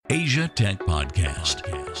Asia Tech Podcast.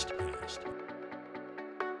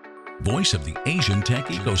 Voice of the Asian tech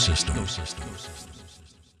ecosystem.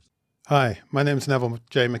 Hi, my name is Neville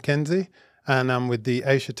J. McKenzie, and I'm with the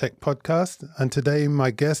Asia Tech Podcast. And today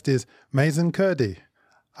my guest is Mazen Kurdy.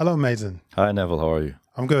 Hello, Mazen. Hi, Neville. How are you?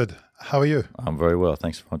 I'm good. How are you? I'm very well.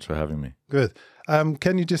 Thanks so much for having me. Good.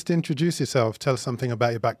 Can you just introduce yourself? Tell us something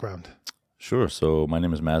about your background. Sure. So my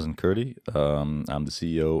name is Mazen Kurdy. I'm the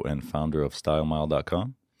CEO and founder of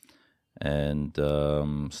Stylemyle.com. And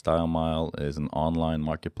Stylemyle is an online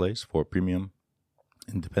marketplace for premium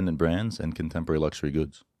independent brands and contemporary luxury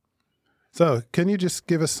goods. So can you just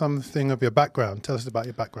give us something of your background? Tell us about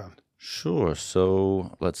your background. Sure.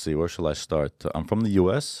 So let's see. Where shall I start? I'm from the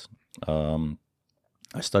U.S.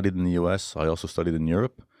 I studied in the U.S. I also studied in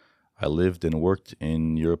Europe. I lived and worked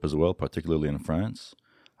in Europe as well, particularly in France.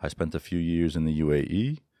 I spent a few years in the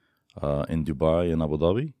UAE, in Dubai and Abu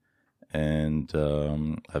Dhabi. And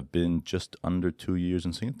I've been just under 2 years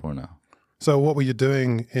in Singapore now. So what were you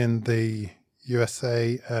doing in the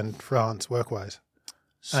USA and France work-wise?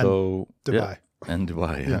 So and Dubai. Yeah, and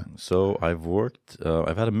Dubai, yeah. So I've worked,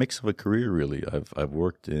 I've had a mix of a career really. I've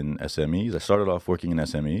worked in SMEs. I started off working in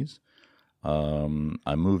SMEs.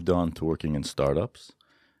 I moved on to working in startups.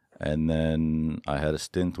 And then I had a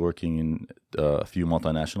stint working in a few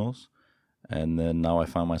multinationals. And then now I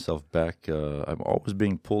find myself back, I'm always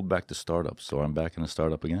being pulled back to startups. So I'm back in a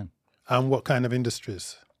startup again. And what kind of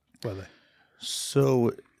industries were they?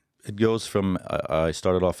 So it goes from, I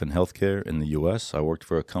started off in healthcare in the US. I worked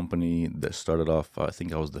for a company that started off, I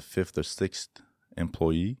think I was the fifth or sixth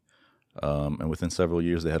employee. And within several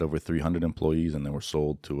years, they had over 300 employees and they were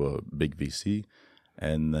sold to a big VC.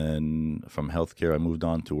 And then from healthcare, I moved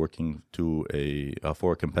on to working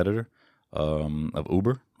for a competitor of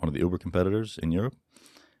Uber, one of the Uber competitors in Europe.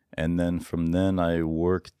 And then from then I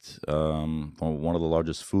worked for one of the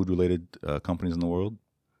largest food-related companies in the world.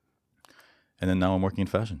 And then now I'm working in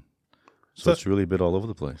fashion. So it's really a bit all over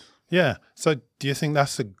the place. Yeah. So do you think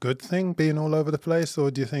that's a good thing, being all over the place? Or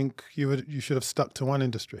do you think you should have stuck to one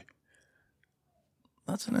industry?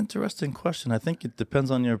 That's an interesting question. I think it depends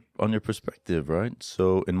on your perspective, right?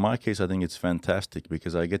 So in my case, I think it's fantastic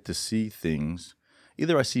because I get to see things.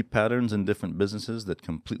 Either I see patterns in different businesses that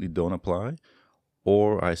completely don't apply,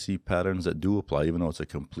 or I see patterns that do apply, even though it's a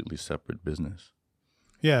completely separate business.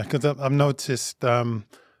 Yeah, because I've noticed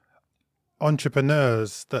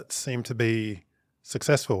entrepreneurs that seem to be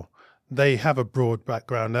successful, they have a broad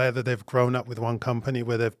background. Either they've grown up with one company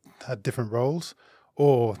where they've had different roles,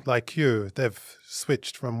 or like you, they've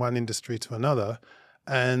switched from one industry to another,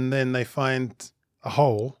 and then they find a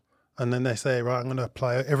hole. And then they say, right, I'm going to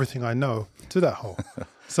apply everything I know to that hole.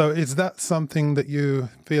 So is that something that you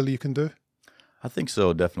feel you can do? I think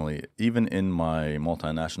so, definitely. Even in my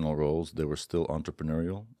multinational roles, they were still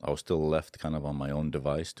entrepreneurial. I was still left kind of on my own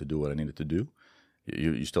device to do what I needed to do.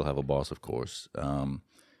 You still have a boss, of course.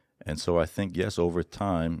 And so I think, yes, over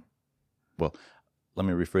time, well, let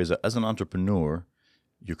me rephrase that. As an entrepreneur,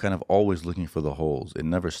 you're kind of always looking for the holes. It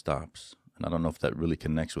never stops. And I don't know if that really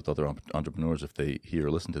connects with other entrepreneurs if they hear or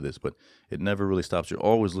listen to this, but it never really stops. You're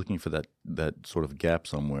always looking for that sort of gap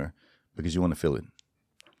somewhere because you want to fill it.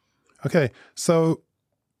 Okay, so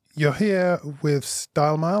you're here with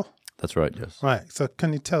Stylemyle? That's right, yes. Right, so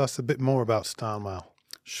can you tell us a bit more about Stylemyle?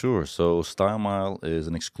 Sure. So Stylemyle is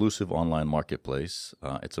an exclusive online marketplace.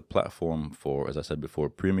 It's a platform for, as I said before,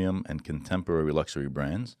 premium and contemporary luxury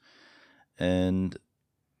brands. And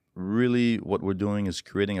really, what we're doing is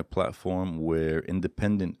creating a platform where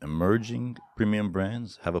independent, emerging premium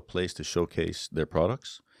brands have a place to showcase their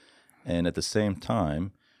products. And at the same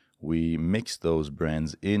time, we mix those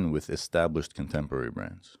brands in with established contemporary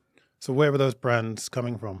brands. So where are those brands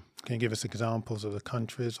coming from? Can you give us examples of the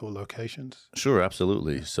countries or locations? Sure,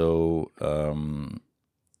 absolutely. So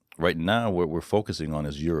right now, what we're focusing on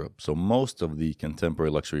is Europe. So most of the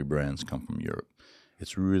contemporary luxury brands come from Europe.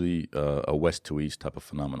 It's really a west to east type of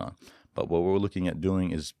phenomenon. But what we're looking at doing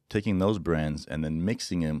is taking those brands and then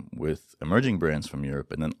mixing them with emerging brands from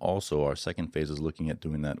Europe. And then also our second phase is looking at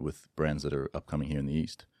doing that with brands that are upcoming here in the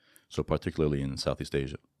East. So particularly in Southeast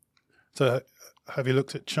Asia. So have you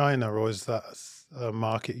looked at China, or is that a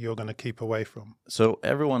market you're going to keep away from? So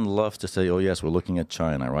everyone loves to say, oh, yes, we're looking at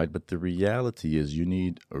China, right? But the reality is you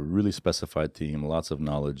need a really specified team, lots of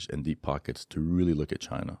knowledge and deep pockets to really look at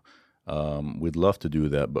China. We'd love to do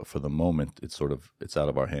that, but for the moment, it's out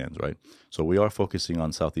of our hands, right? So we are focusing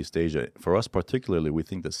on Southeast Asia. For us particularly, we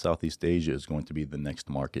think that Southeast Asia is going to be the next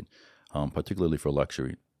market, particularly for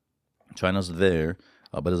luxury. China's there,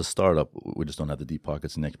 but as a startup, we just don't have the deep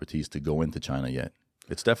pockets and expertise to go into China yet.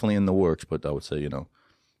 It's definitely in the works, but I would say,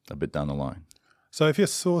 a bit down the line. So if you're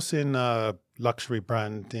sourcing a luxury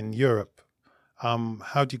brand in Europe,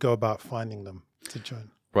 how do you go about finding them to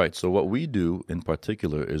join? Right. So what we do in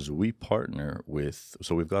particular is we partner with,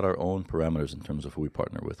 so we've got our own parameters in terms of who we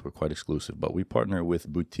partner with. We're quite exclusive, but we partner with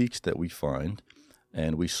boutiques that we find,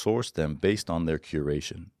 and we source them based on their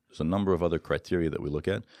curation. There's a number of other criteria that we look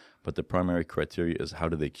at, but the primary criteria is how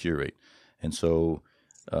do they curate. And so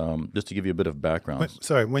just to give you a bit of background.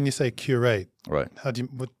 Sorry, when you say curate, right? How do you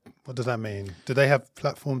what does that mean? Do they have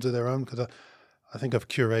platforms of their own? Because I think of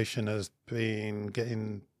curation as being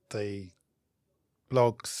getting the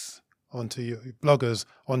bloggers onto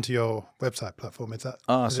your website platform. Is that?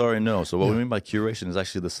 No. So what we mean by curation is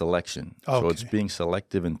actually the selection. Okay. So it's being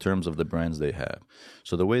selective in terms of the brands they have.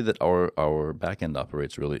 So the way that our backend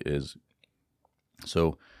operates really is,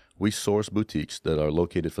 so we source boutiques that are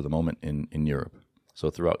located for the moment in Europe,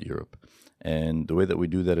 so throughout Europe. And the way that we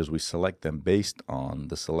do that is we select them based on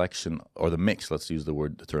the selection or the mix, let's use the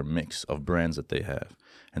term mix, of brands that they have.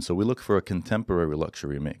 And so we look for a contemporary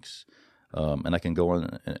luxury mix. And I can go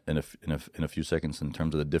on in a few seconds in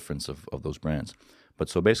terms of the difference of those brands. But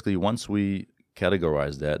so basically, once we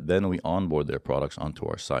categorize that, then we onboard their products onto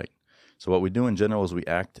our site. So what we do in general is we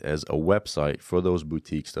act as a website for those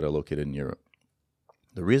boutiques that are located in Europe.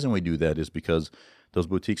 The reason we do that is because those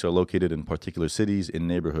boutiques are located in particular cities, in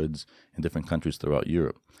neighborhoods, in different countries throughout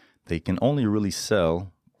Europe. They can only really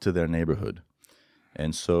sell to their neighborhood.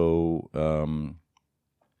 And so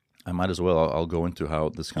I might as well, I'll go into how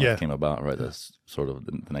this kind of came about, right? That's sort of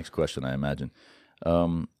the next question, I imagine.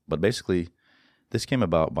 But basically, this came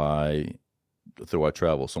about through our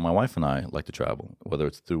travel. So my wife and I like to travel, whether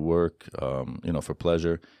it's through work, for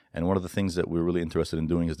pleasure. And one of the things that we're really interested in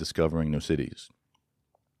doing is discovering new cities.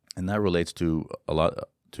 And that relates to a lot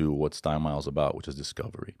to what Stylemyle is about, which is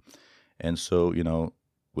discovery. And so,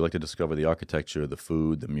 we like to discover the architecture, the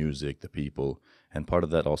food, the music, the people. And part of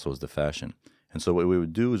that also is the fashion. And so what we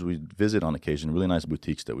would do is we'd visit on occasion really nice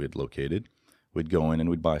boutiques that we had located. We'd go in and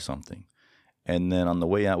we'd buy something. And then on the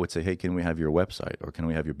way out, we'd say, hey, can we have your website or can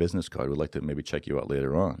we have your business card? We'd like to maybe check you out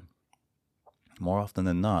later on. More often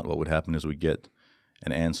than not, what would happen is we'd get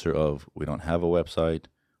an answer of, we don't have a website,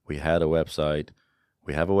 we had a website,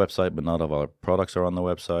 we have a website, but not all of our products are on the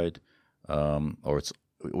website.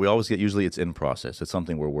 We always get, usually it's in process. It's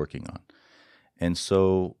something we're working on. And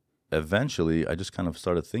so eventually, I just kind of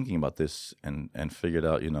started thinking about this and figured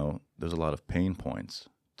out, there's a lot of pain points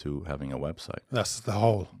to having a website. That's the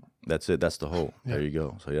whole. That's it. That's the whole. Yeah. There you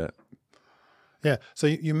go. So, yeah. Yeah. So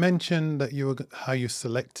you mentioned that how you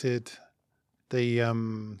selected the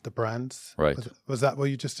brands. Right. Was that what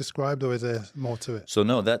you just described, or is there more to it? So,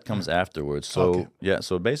 no, that comes afterwards. So,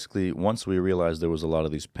 so basically, once we realized there was a lot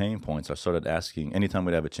of these pain points, I started asking, anytime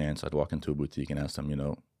we'd have a chance, I'd walk into a boutique and ask them,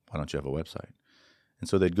 why don't you have a website? And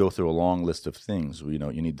so they'd go through a long list of things. You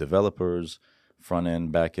need developers, front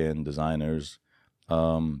end, back end, designers.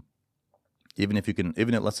 Let's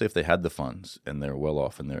say if they had the funds and they're well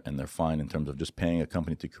off and they're fine in terms of just paying a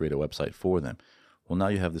company to create a website for them. Well, now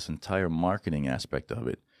you have this entire marketing aspect of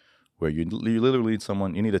it, where you literally need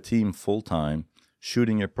someone. You need a team full time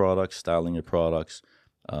shooting your products, styling your products,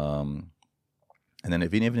 and then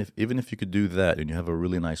even if you could do that and you have a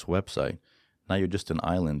really nice website. Now you're just an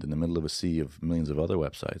island in the middle of a sea of millions of other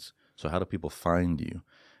websites. So how do people find you?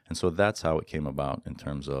 And so that's how it came about in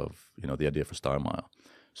terms of, the idea for Stylemyle.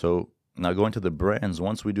 So now going to the brands,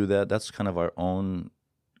 once we do that, that's kind of our own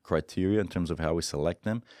criteria in terms of how we select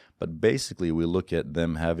them. But basically we look at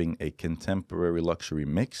them having a contemporary luxury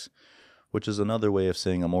mix, which is another way of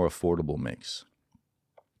saying a more affordable mix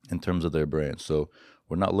in terms of their brands. So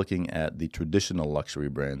we're not looking at the traditional luxury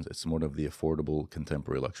brands. It's more of the affordable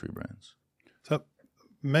contemporary luxury brands. So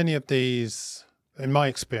many of these, in my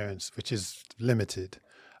experience, which is limited,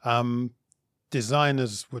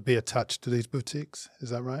 designers would be attached to these boutiques.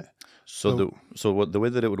 Is that right? So the way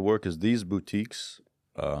that it would work is these boutiques,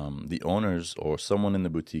 the owners or someone in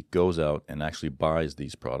the boutique goes out and actually buys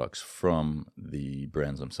these products from the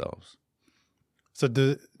brands themselves. So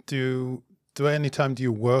do any time do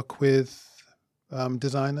you work with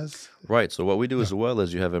designers? Right. So what we do as well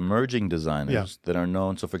is you have emerging designers that are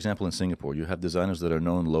known. So for example, in Singapore, you have designers that are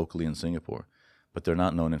known locally in Singapore, but they're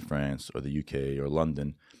not known in France or the UK or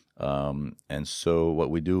London. And so what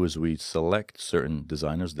we do is we select certain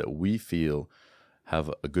designers that we feel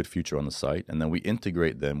have a good future on the site, and then we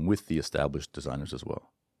integrate them with the established designers as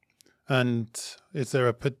well. And is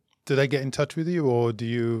there do they get in touch with you, or do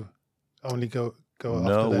you only go after them?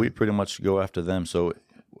 No, we pretty much go after them. So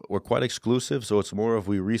we're quite exclusive, so it's more of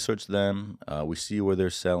we research them, we see where they're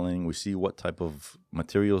selling, we see what type of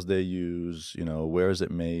materials they use, where is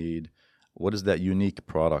it made, what is that unique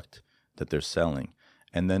product that they're selling,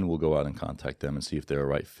 and then we'll go out and contact them and see if they're a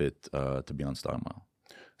right fit to be on Stylemyle.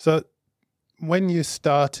 So when you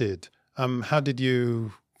started, how did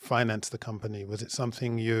you finance the company? Was it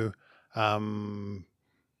something you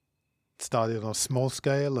started on a small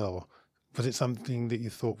scale, or was it something that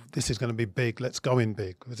you thought, this is going to be big, let's go in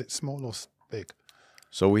big? Was it small or big?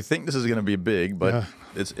 So we think this is going to be big, but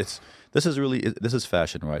this is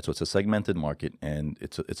fashion, right? So it's a segmented market, and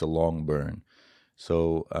it's a long burn.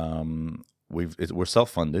 So we're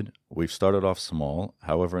self-funded. We've started off small.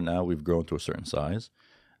 However, now we've grown to a certain size.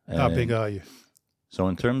 How big are you? So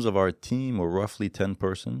in terms of our team, we're roughly 10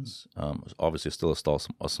 persons. Obviously, still a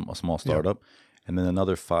small startup. Yeah. And then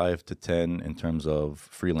another 5 to 10 in terms of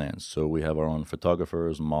freelance. So we have our own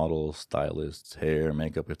photographers, models, stylists, hair,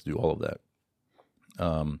 makeup. We have to do all of that.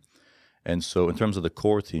 And so in terms of the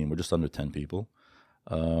core team, we're just under 10 people.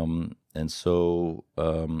 And so,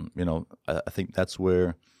 I think that's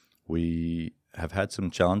where we have had some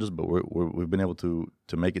challenges, but we've been able to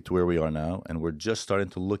make it to where we are now. And we're just starting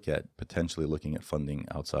to potentially looking at funding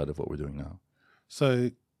outside of what we're doing now. So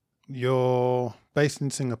you're based in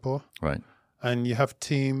Singapore. Right. And you have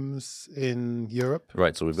teams in Europe?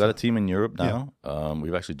 Right. So we've got a team in Europe now. Yeah.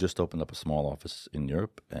 We've actually just opened up a small office in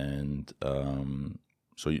Europe. And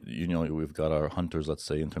so, we've got our hunters, let's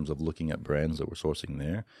say, in terms of looking at brands that we're sourcing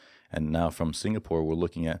there. And now from Singapore, we're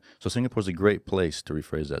looking at... So Singapore's a great place, to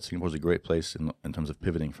rephrase that. Singapore's a great place in terms of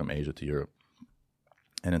pivoting from Asia to Europe.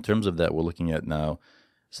 And in terms of that, we're looking at now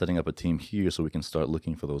setting up a team here so we can start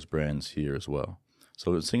looking for those brands here as well.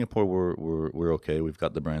 So in Singapore, we're okay. We've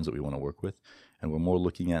got the brands that we want to work with. And we're more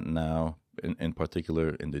looking at now, in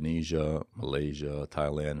particular, Indonesia, Malaysia,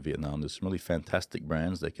 Thailand, Vietnam. There's some really fantastic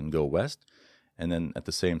brands that can go west. And then at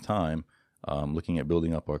the same time, looking at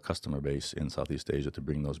building up our customer base in Southeast Asia to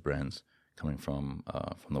bring those brands coming from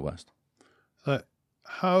the West. So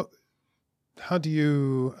how do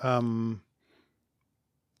you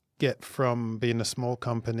get from being a small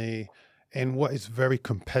company in what is very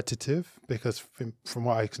competitive? Because from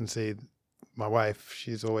what I can see, my wife,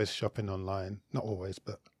 she's always shopping online. Not always,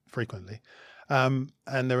 but frequently. And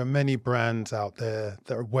there are many brands out there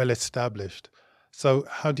that are well established. So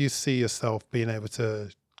how do you see yourself being able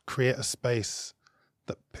to create a space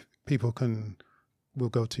that people will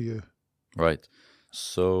go to you? Right.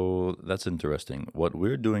 So that's interesting. What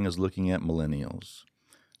we're doing is looking at millennials.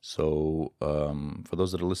 So for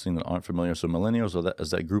those that are listening that aren't familiar, so millennials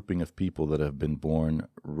is that grouping of people that have been born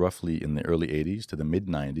roughly in the early 80s to the mid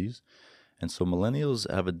 90s. And so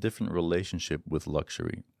millennials have a different relationship with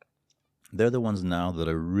luxury. They're the ones now that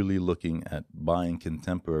are really looking at buying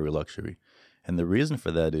contemporary luxury. And the reason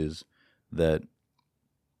for that is that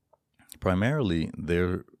primarily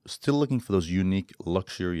they're still looking for those unique,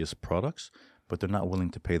 luxurious products, but they're not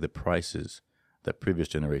willing to pay the prices that previous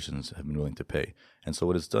generations have been willing to pay. And so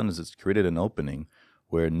what it's done is it's created an opening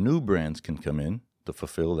where new brands can come in to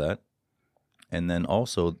fulfill that. And then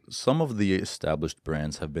also some of the established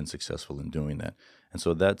brands have been successful in doing that. And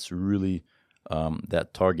so that's really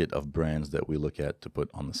that target of brands that we look at to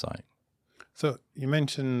put on the site. So you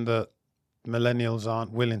mentioned that millennials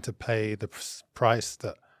aren't willing to pay the price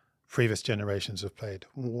that previous generations have paid.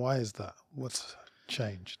 Why is that? What's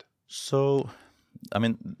changed? So, I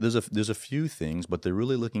mean, there's a few things, but they're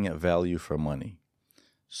really looking at value for money.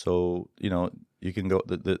 So, you can go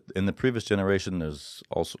in the previous generation. There's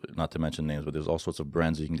also, not to mention names, but there's all sorts of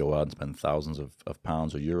brands you can go out and spend thousands of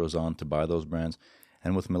pounds or euros on to buy those brands.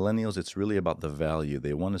 And with millennials, it's really about the value.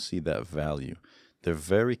 They want to see that value. They're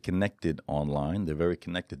very connected online. They're very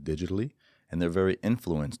connected digitally, and they're very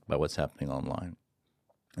influenced by what's happening online.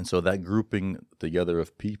 And so that grouping together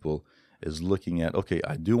of people is looking at, okay,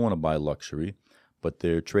 I do want to buy luxury, but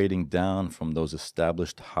they're trading down from those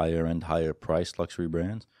established higher-end, higher-priced luxury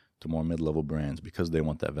brands to more mid-level brands because they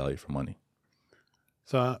want that value for money.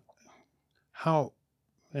 So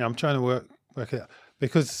I'm trying to work it out.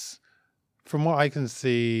 Because from what I can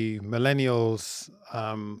see, millennials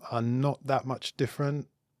are not that much different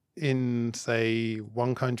in, say,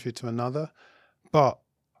 one country to another, but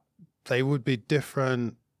they would be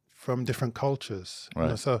different from different cultures.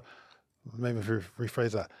 Right. So maybe if we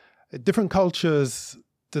rephrase that. Different cultures,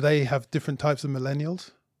 do they have different types of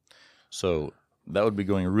millennials? So that would be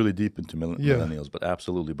going really deep into millennials, but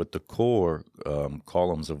absolutely. But the core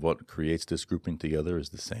columns of what creates this grouping together is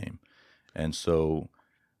the same. And so,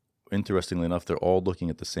 interestingly enough, they're all looking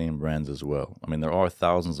at the same brands as well. I mean, there are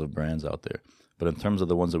thousands of brands out there, but in terms of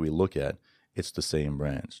the ones that we look at, it's the same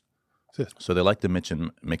brands. So they like to mix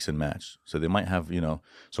and match. So they might have,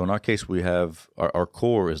 so in our case, we have our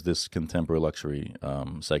core is this contemporary luxury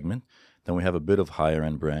segment. Then we have a bit of higher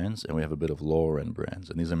end brands, and we have a bit of lower end brands,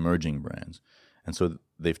 and these emerging brands. And so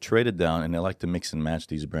they've traded down, and they like to mix and match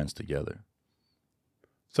these brands together.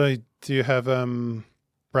 So do you have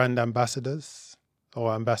brand ambassadors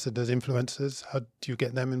or influencers? How do you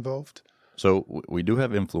get them involved? So we do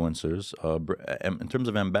have influencers. In terms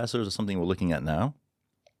of ambassadors, it's something we're looking at now.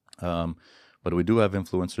 But we do have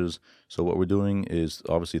influencers. So what we're doing is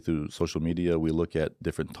obviously through social media, we look at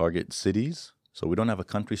different target cities. So we don't have a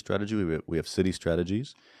country strategy. We have city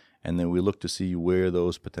strategies. And then we look to see where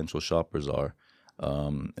those potential shoppers are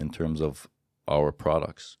in terms of our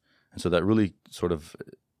products. And so that really sort of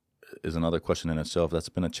is another question in itself. That's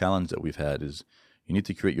been a challenge that we've had is you need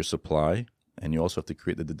to create your supply, and you also have to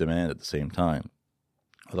create the demand at the same time.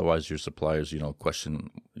 Otherwise, your suppliers,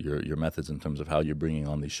 question your methods in terms of how you're bringing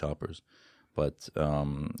on these shoppers. But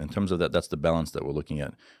in terms of that, that's the balance that we're looking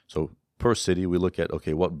at. So per city, we look at,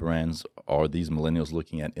 okay, what brands are these millennials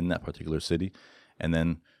looking at in that particular city? And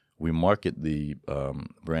then we market the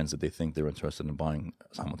brands that they think they're interested in buying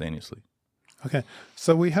simultaneously. Okay.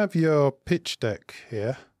 So we have your pitch deck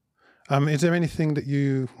here. Is there anything that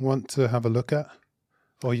you want to have a look at?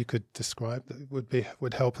 Or you could describe that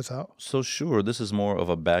would help us out? So sure, this is more of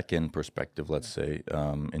a back-end perspective, let's say,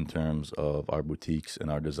 in terms of our boutiques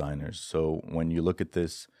and our designers. So when you look at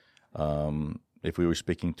this, if we were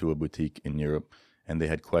speaking to a boutique in Europe and they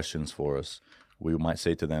had questions for us, we might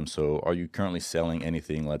say to them, so are you currently selling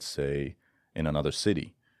anything, let's say, in another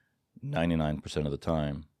city? 99% of the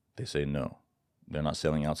time, they say no. They're not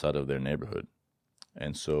selling outside of their neighborhood.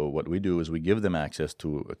 And so what we do is we give them access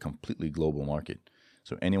to a completely global market.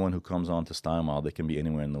 So anyone who comes on to Stylemyle, they can be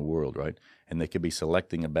anywhere in the world, right? And they could be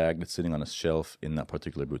selecting a bag that's sitting on a shelf in that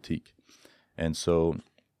particular boutique. And so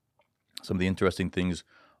some of the interesting things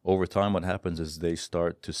over time, what happens is they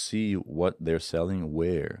start to see what they're selling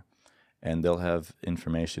where. And they'll have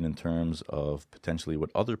information in terms of potentially what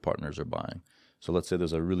other partners are buying. So let's say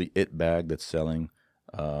there's a really it bag that's selling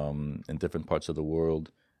in different parts of the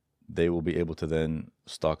world. They will be able to then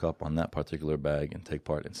stock up on that particular bag and take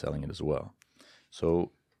part in selling it as well.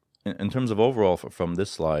 So in terms of overall, from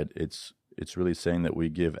this slide, it's really saying that we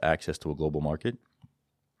give access to a global market,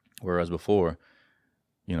 whereas before,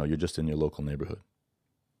 you're just in your local neighborhood.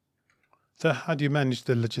 So how do you manage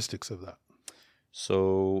the logistics of that?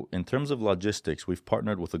 So in terms of logistics, we've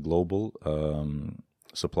partnered with a global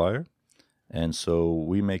supplier. And so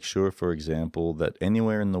we make sure, for example, that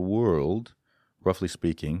anywhere in the world, roughly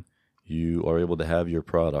speaking, you are able to have your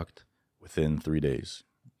product within 3 days.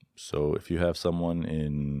 So if you have someone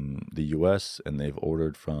in the US and they've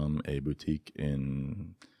ordered from a boutique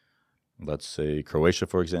in, let's say, Croatia,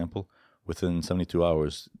 for example, within 72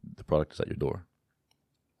 hours, the product is at your door.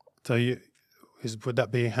 So would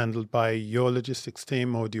that be handled by your logistics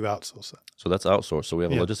team, or do you outsource that? So that's outsourced. So we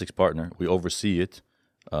have a logistics partner. We oversee it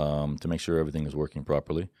to make sure everything is working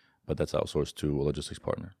properly, but that's outsourced to a logistics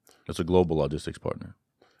partner. It's a global logistics partner.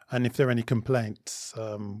 And if there are any complaints,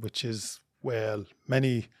 which is where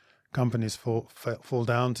many companies fall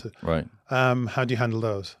down to. Right. How do you handle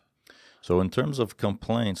those? So in terms of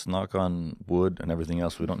complaints, knock on wood and everything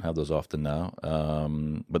else, we don't have those often now.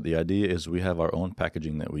 But the idea is we have our own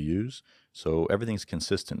packaging that we use. So everything's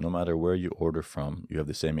consistent. No matter where you order from, you have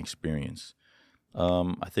the same experience.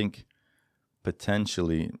 I think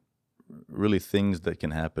potentially really things that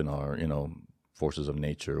can happen are, forces of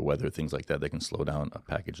nature, weather, things like that can slow down a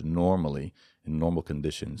package. Normally, in normal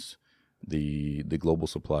conditions, the global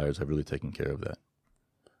suppliers have really taken care of that.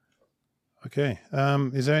 Okay.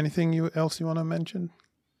 Is there anything else you want to mention?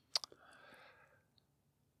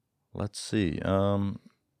 Let's see.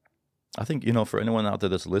 I think, for anyone out there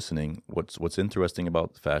that's listening, what's interesting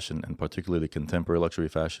about fashion, and particularly contemporary luxury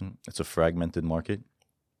fashion, it's a fragmented market.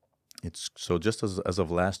 So just as of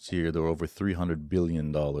last year, there were over $300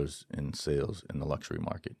 billion in sales in the luxury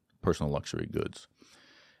market, personal luxury goods.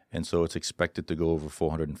 And so it's expected to go over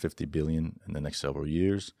 $450 billion in the next several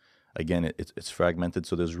years. Again, it's fragmented,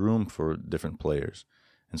 so there's room for different players.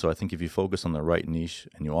 And so I think if you focus on the right niche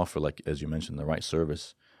and you offer, like as you mentioned, the right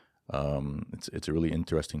service, it's a really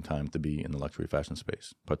interesting time to be in the luxury fashion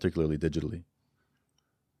space, particularly digitally.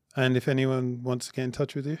 And if anyone wants to get in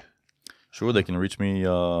touch with you? Sure, they can reach me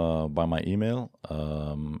by my email,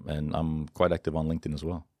 and I'm quite active on LinkedIn as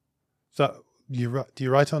well. So do you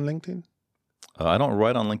write on LinkedIn? I don't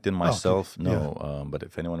write on LinkedIn myself, no. Yeah. But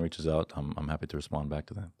if anyone reaches out, I'm happy to respond back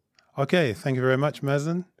to them. Okay, thank you very much,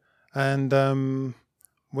 Mazen. And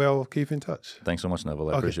we'll keep in touch. Thanks so much,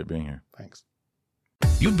 Neville. I appreciate being here. Thanks.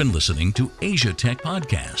 You've been listening to Asia Tech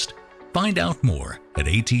Podcast. Find out more at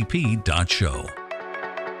atp.show.